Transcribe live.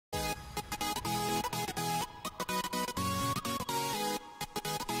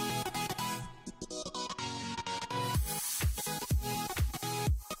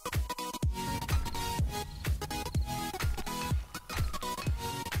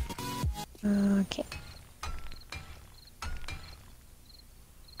Okay.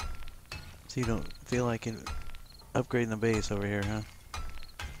 So you don't feel like upgrading the base over here, huh?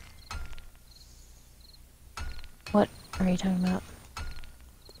 What are you talking about?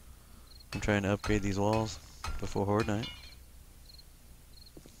 I'm trying to upgrade these walls before Horde Night.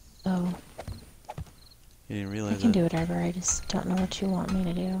 Oh, You didn't I realize can that? do whatever. I just don't know what you want me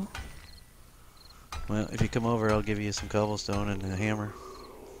to do. Well, if you come over, I'll give you some cobblestone and a hammer.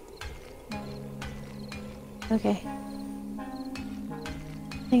 Okay.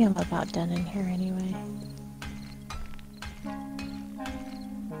 I think I'm about done in here anyway.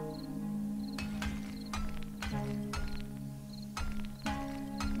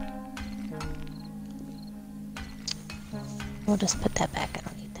 We'll just put that back. I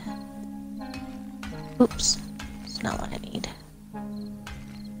don't need that. Oops. It's not what I need.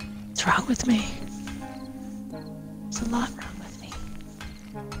 What's wrong with me? There's a lot wrong with me.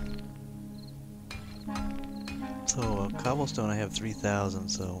 So, cobblestone I have 3,000,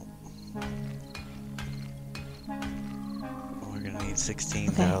 so we're gonna need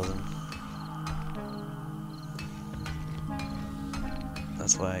 16,000. Okay.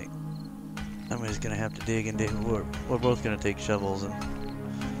 That's why I'm just gonna have to dig and dig. We're both gonna take shovels and.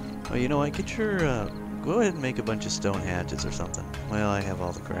 Oh, you know what? Get your go ahead and make a bunch of stone hatchets or something. Well, I have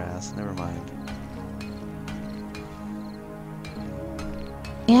all the grass. Never mind.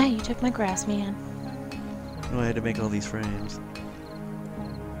 Yeah, you took my grass, man. No, I had to make all these frames.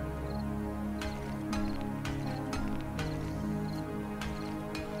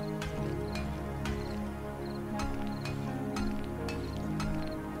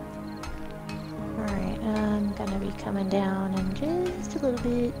 Alright, I'm gonna be coming down in just a little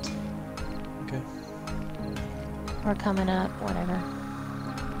bit. Okay. Or coming up, whatever.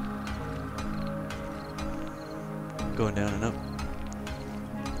 Going down and up.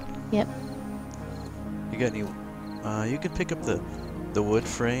 Yep. You got any? You can pick up the wood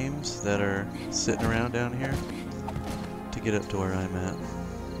frames that are sitting around down here to get up to where I'm at.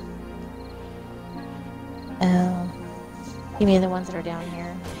 Oh. You mean the ones that are down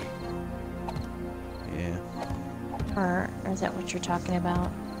here? Yeah. Or is that what you're talking about?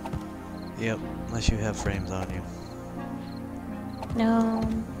 Yep. Unless you have frames on you. No.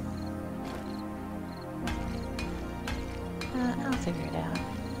 I'll figure it out.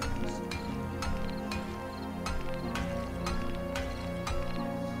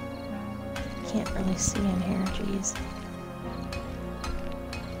 Can't really see in here, jeez.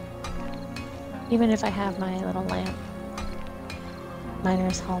 Even if I have my little lamp,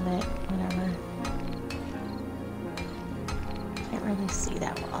 miner's helmet, whatever. Can't really see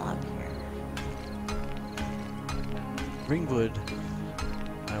that well up here. Bring wood,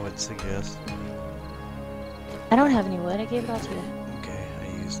 I would suggest. I don't have any wood, I gave it all to you. Okay, I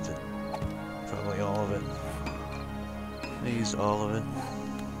used it. Probably all of it. I used all of it.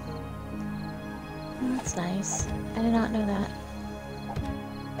 That's nice. I did not know that.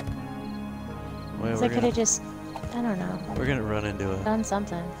 Well, I could have just, I don't know, we're gonna run into done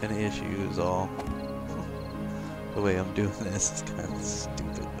something. an issue is all. The way I'm doing this is kind of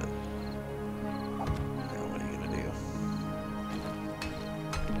stupid, but what are you gonna do?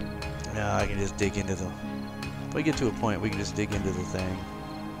 Now I can just dig into them. If we get to a point, we can just dig into the thing,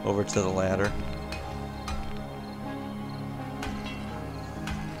 over to the ladder.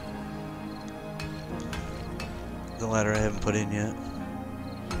 The ladder I haven't put in yet.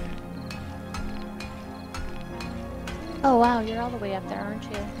 Oh wow, you're all the way up there, aren't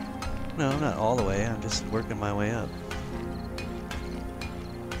you? No, not all the way. I'm just working my way up.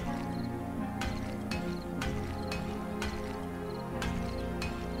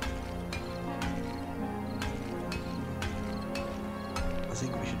 I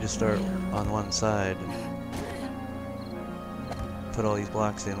think we should just start on one side. Put all these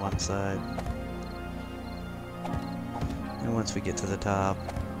blocks in one side. And once we get to the top,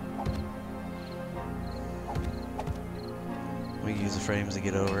 we can use the frames to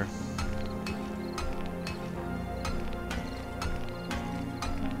get over.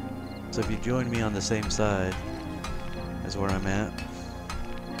 So if you join me on the same side as where I'm at,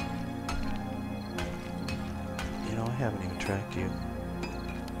 you know, I haven't even tracked you.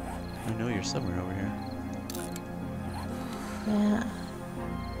 I know you're somewhere over here. Yeah.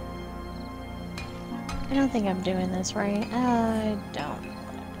 I don't think I'm doing this right. I don't.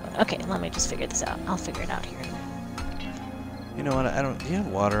 Okay, let me just figure this out. I'll figure it out here. You know what? I don't. Do you have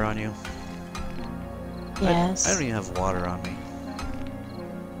water on you? Yes. I don't even have water on me.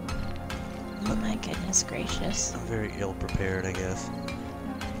 Oh my goodness gracious. I'm very ill prepared, I guess.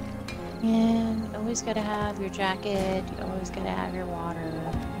 Yeah, you always gotta have your jacket. You always gotta have your water. I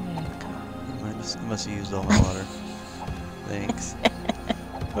mean, come on. I must have used all my water. Thanks.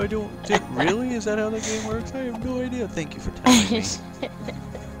 I don't... Really? Is that how the game works? I have no idea. Thank you for telling me.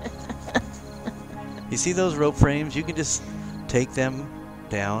 You see those rope frames? You can just take them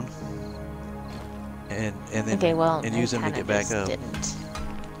down and then Okay, well, and use them to get back up. Didn't.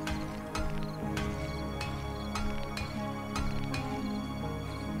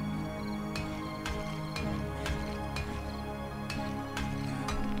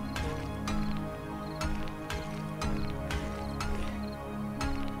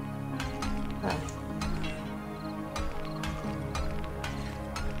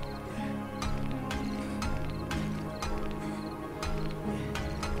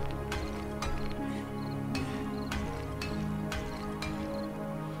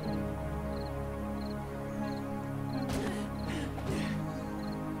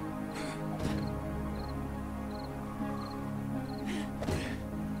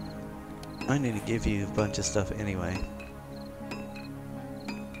 I need to give you a bunch of stuff anyway.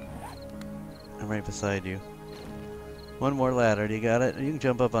 I'm right beside you. One more ladder. Do you got it? You can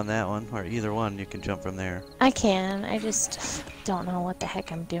jump up on that one, or either one. You can jump from there. I can. I just don't know what the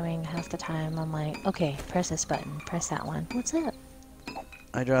heck I'm doing half the time. I'm like, okay, press this button, press that one. What's up?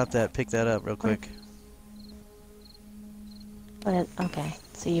 I dropped that. Pick that up real quick. What? Okay.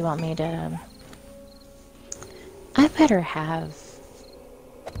 So you want me to? I better have.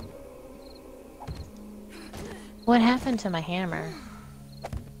 What happened to my hammer?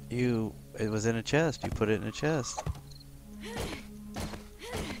 It was in a chest. You put it in a chest.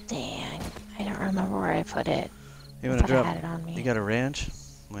 Dang, I don't remember where I put it. You want to drop? I had it on me. You got a wrench?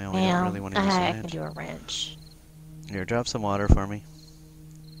 Well, we don't really want to use a wrench. I can do a wrench. Here, drop some water for me.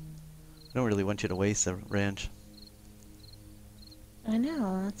 I don't really want you to waste a wrench. I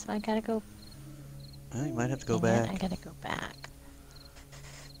know, that's why I gotta go. Well, you might have to go back. I gotta go back.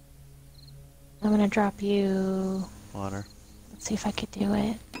 I'm gonna drop you... Water. Let's see if I could do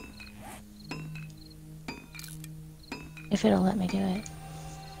it. If it'll let me do it.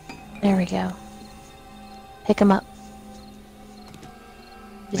 There we go. Pick him up.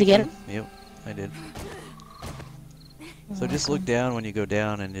 Did you get him? Yep, I did. So just look down when you go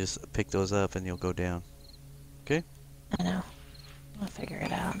down and just pick those up and you'll go down. Okay? I know. I'll figure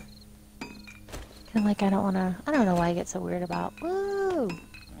it out. Kinda like I don't know why I get so weird about, woo!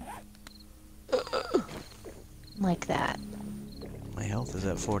 Like that. My health is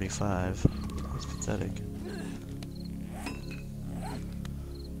at 45. That's pathetic.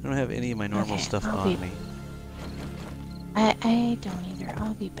 I don't have any of my normal stuff on me. I don't either.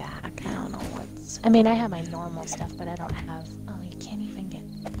 I'll be back. I don't know what's... I mean, I have my normal stuff, but I don't have... Oh, you can't even get...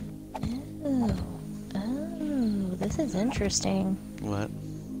 Oh, this is interesting. What?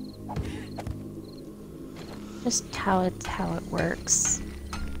 Just how it works.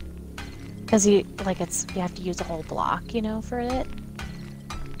 Because you have to use a whole block, you know, for it.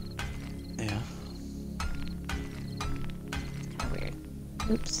 Yeah. Kind of weird.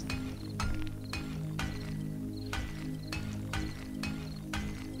 Oops.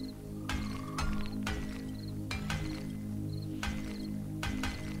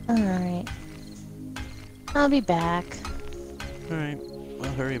 Alright. I'll be back. Alright.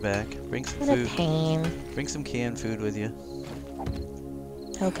 Well, hurry back. Bring some food. What a pain. Bring some canned food with you.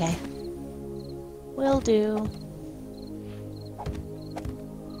 Okay. Will do.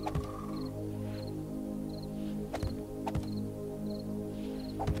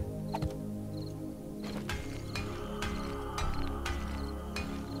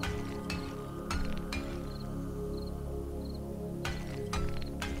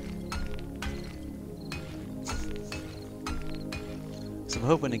 So I'm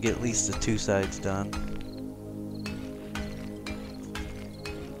hoping to get at least the 2 sides done.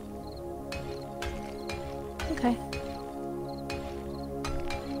 Okay.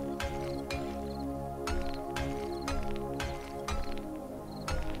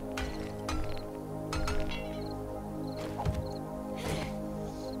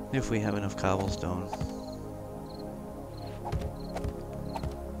 If we have enough cobblestone.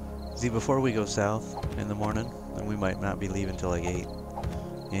 See, before we go south in the morning, and we might not be leaving till like 8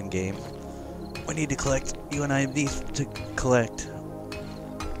 in game, we need to collect, you and I need to collect,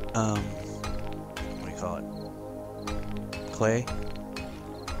 what do you call it? Clay.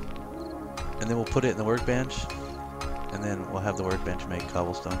 And then we'll put it in the workbench, and then we'll have the workbench make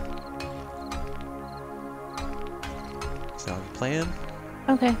cobblestone. Sound like a plan?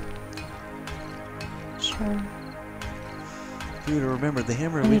 Okay. Sure. If you were to remember, the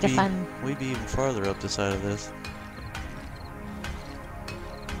hammer we'd be even farther up the side of this.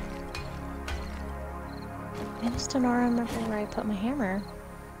 I just don't remember where I put my hammer.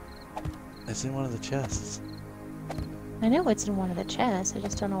 It's in one of the chests. I know it's in one of the chests. I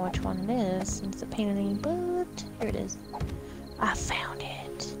just don't know which one it is. It's a pain in the butt. Here it is. I found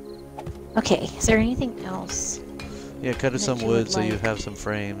it. Okay, is there anything else? Yeah, cut us that some you wood would so you like? have some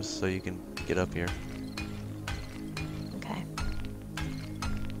frames so you can get up here. Okay.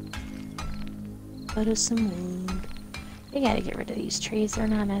 Cut us some wood. We gotta get rid of these trees. They're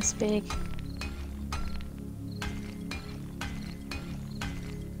not as big.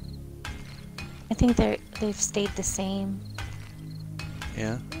 I think they've stayed the same.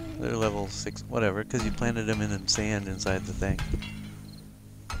 Yeah, they're level 6, whatever, because you planted them in the sand inside the thing.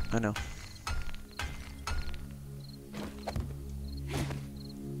 I know.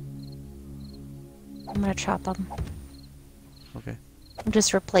 I'm gonna chop them. Okay.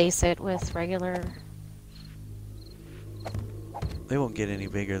 Just replace it with regular. They won't get any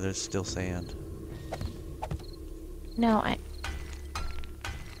bigger, there's still sand. No,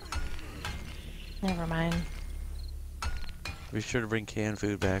 never mind. Be sure to bring canned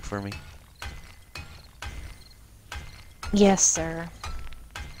food back for me. Yes, sir.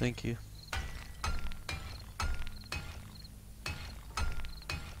 Thank you.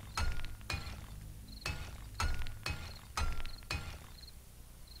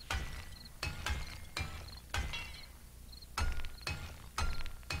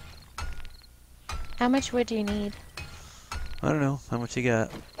 How much wood do you need? I don't know, how much you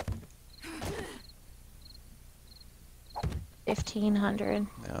got? 1,500.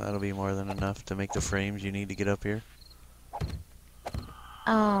 Yeah, that'll be more than enough to make the frames you need to get up here.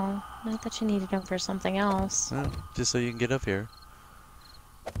 Oh, I thought you needed them for something else. Well, just so you can get up here.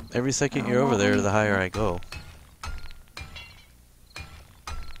 Every second Oh, you're over well, there, the higher I go.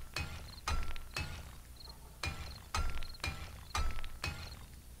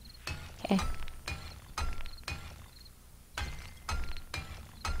 Okay.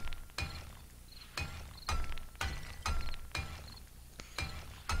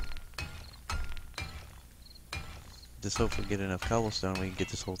 Just hope we get enough cobblestone, we can get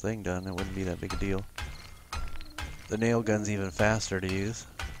this whole thing done. It wouldn't be that big a deal. The nail gun's even faster to use.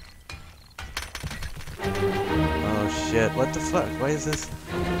 Oh shit, what the fuck? Why is this?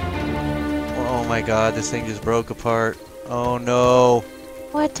 Oh my god, this thing just broke apart. Oh no.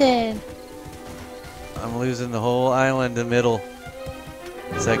 What did? I'm losing the whole island in the middle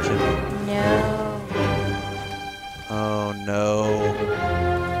section. No. Oh no.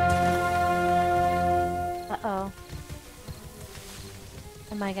 Uh-oh.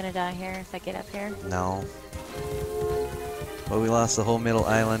 Am I gonna die here if I get up here? No. Well, we lost the whole middle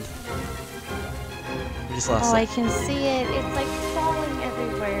island. We just lost Oh, the... I can see it. It's like falling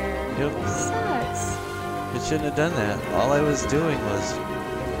everywhere. Yep. It sucks. It shouldn't have done that. All I was doing was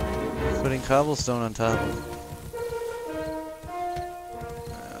putting cobblestone on top.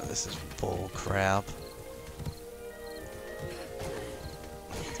 This is bull crap.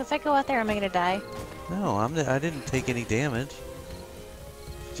 So if I go out there, am I gonna die? No, I didn't take any damage.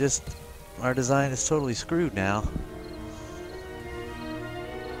 Just our design is totally screwed now.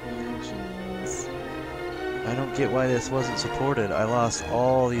 Oh, jeez. I don't get why this wasn't supported. I lost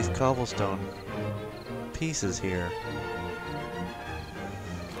all these cobblestone pieces here.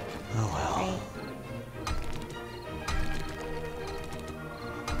 Oh well. Right.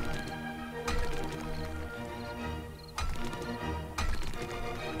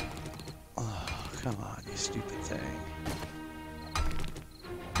 Oh, come on, you stupid thing.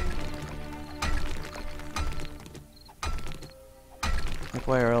 Like,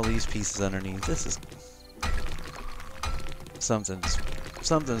 why are all these pieces underneath? This is... Something's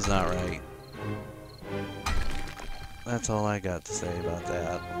not right. That's all I got to say about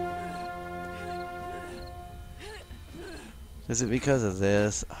that. Is it because of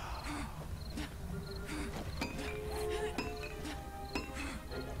this? I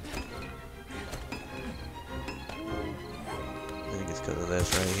think it's because of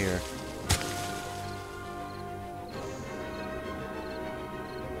this right here.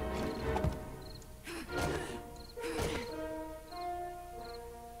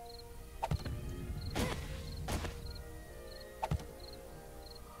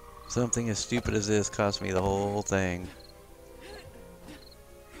 Something as stupid as this cost me the whole thing.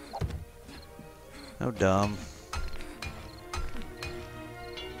 How dumb.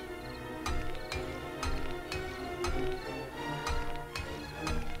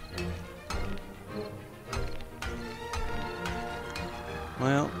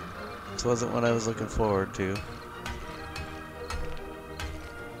 Well, this wasn't what I was looking forward to.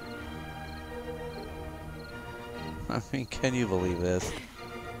 I mean, can you believe this?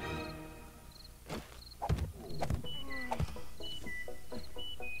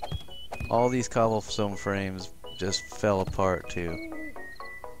 All these cobblestone frames just fell apart too.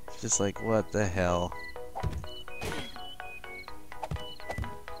 It's just like, what the hell?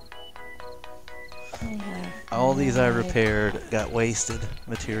 All these I repaired got wasted,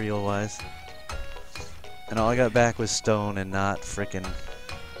 material-wise. And all I got back was stone and not frickin'...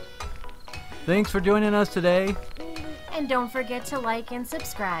 Thanks for joining us today. And don't forget to like and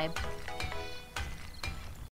subscribe.